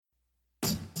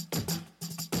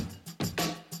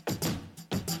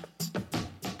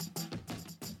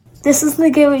This is the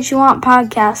Get What You Want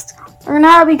podcast. Learn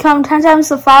how to become 10 times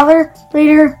the father,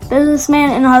 leader,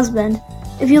 businessman, and husband.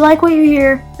 If you like what you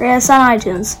hear, rate us on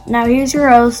iTunes. Now here's your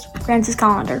host, Francis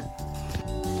Collender.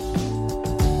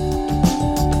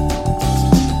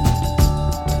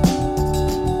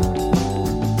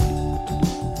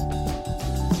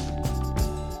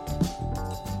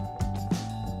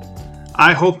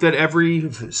 I hope that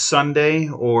every Sunday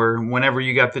or whenever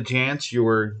you got the chance, you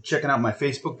were checking out my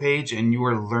Facebook page and you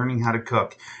were learning how to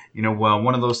cook.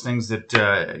 One of those things that,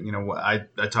 I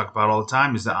talk about all the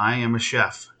time is that I am a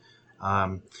chef.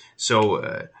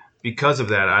 Because of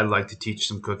that, I like to teach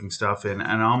some cooking stuff, and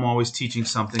I'm always teaching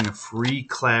something, a free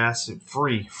class,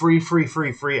 free.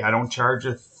 I don't charge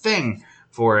a thing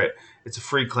for it. It's a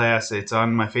free class. It's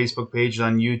on my Facebook page,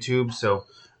 on YouTube. So,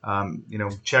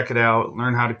 check it out,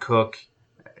 learn how to cook.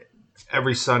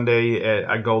 Every Sunday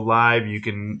I go live. You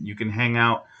can hang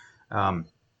out.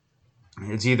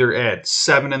 It's either at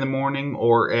 7 in the morning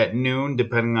or at noon,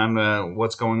 depending on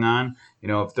what's going on.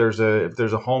 If there's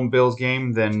a home Bills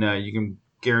game, then you can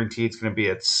guarantee it's going to be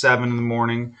at 7 in the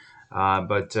morning.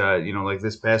 But like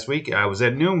this past week, I was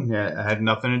at noon. I had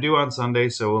nothing to do on Sunday,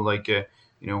 so I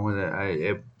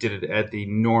did it at the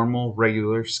normal,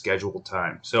 regular scheduled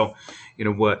time. So,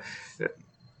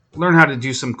 learn how to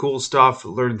do some cool stuff,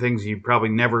 learn things you probably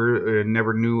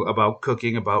never knew about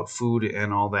cooking, about food,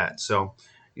 and all that. So,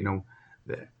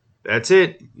 that's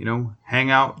it.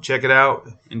 Hang out, check it out,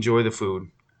 enjoy the food.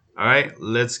 All right,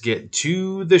 let's get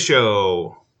to the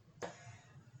show.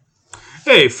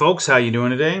 Hey, folks, how you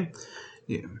doing today?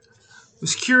 I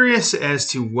was curious as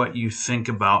to what you think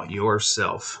about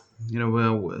yourself.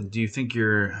 Do you think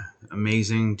you're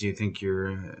amazing? Do you think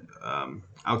you're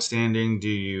outstanding? Do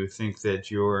you think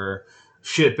that you're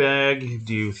shitbag?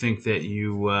 Do you think that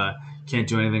you can't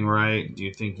do anything right? Do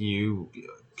you think you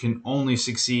can only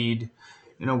succeed?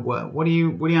 What do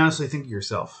you honestly think of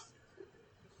yourself?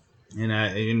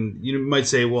 And you might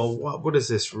say, well, what is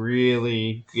this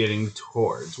really getting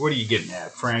towards? What are you getting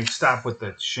at, Frank? Stop with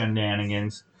the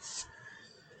shenanigans.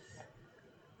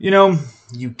 You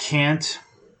can't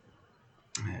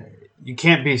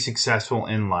be successful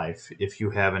in life if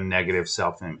you have a negative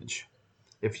self-image.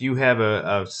 If you have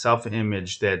a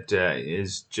self-image that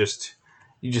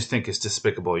you just think is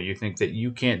despicable, you think that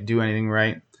you can't do anything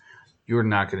right, you're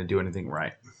not going to do anything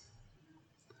right.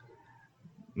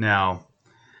 Now,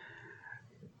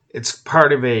 it's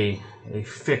part of a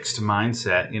fixed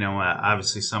mindset.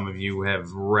 Obviously some of you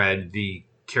have read the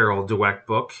Carol Dweck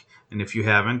book. And if you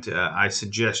haven't, I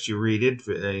suggest you read it.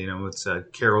 It's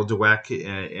Carol Dweck,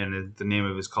 and the name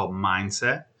of it is called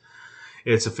Mindset.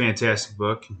 It's a fantastic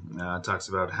book. It talks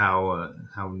about how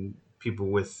people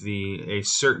with a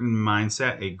certain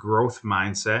mindset, a growth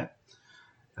mindset,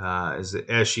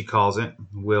 as she calls it,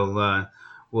 will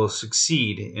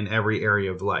succeed in every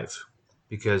area of life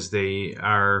because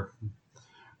they're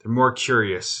more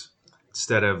curious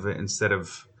instead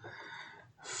of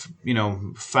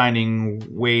finding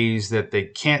ways that they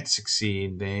can't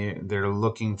succeed. They're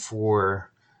looking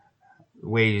for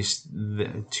ways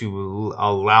to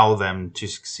allow them to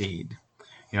succeed.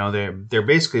 They're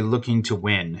basically looking to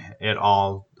win at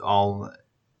all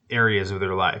areas of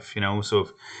their life. So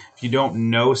if you don't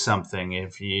know something,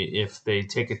 if they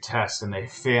take a test and they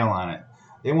fail on it,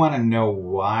 they want to know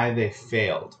why they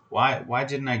failed. Why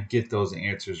didn't I get those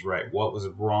answers right? What was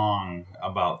wrong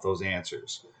about those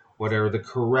answers? What are the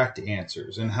correct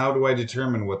answers? And how do I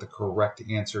determine what the correct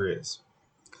answer is?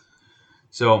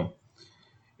 So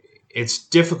it's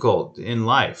difficult in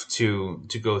life to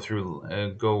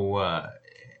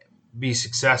be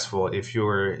successful if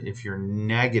you're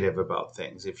negative about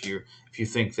things. If you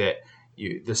think that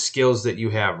the skills that you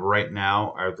have right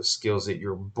now are the skills that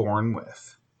you're born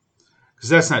with, because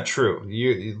that's not true.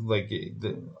 You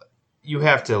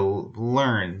have to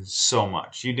learn so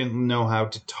much. You didn't know how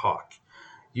to talk.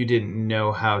 You didn't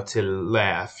know how to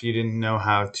laugh. You didn't know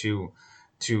how to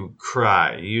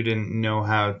cry. You didn't know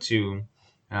how to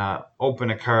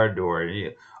open a car door.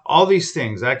 All these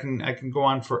things. I can go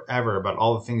on forever about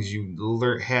all the things you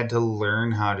had to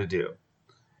learn how to do.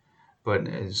 But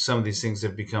some of these things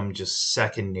have become just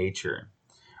second nature.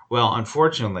 Well,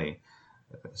 unfortunately,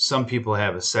 some people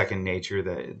have a second nature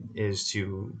that is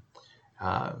to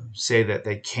say that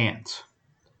they can't.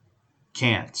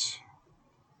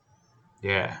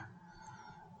 Yeah.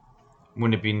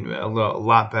 Wouldn't it be a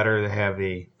lot better to have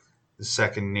the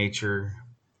second nature,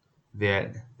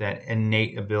 that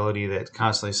innate ability that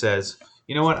constantly says,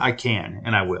 you know what, I can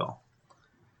and I will.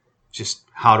 Just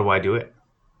how do I do it?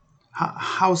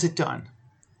 How's it done?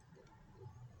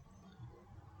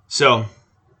 So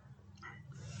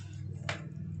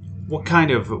what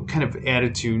kind of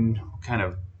attitude, kind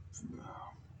of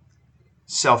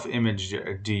self-image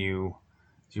do you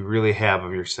really have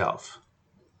of yourself?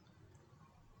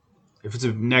 If it's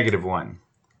a negative one,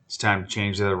 it's time to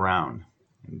change that around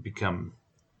and become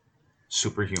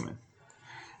superhuman.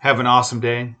 Have an awesome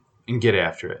day and get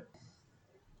after it.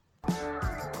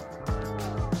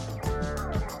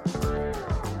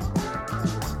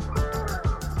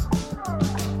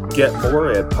 Get more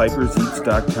at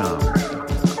piperseats.com.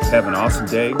 Have an awesome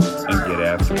day and get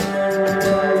after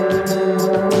it.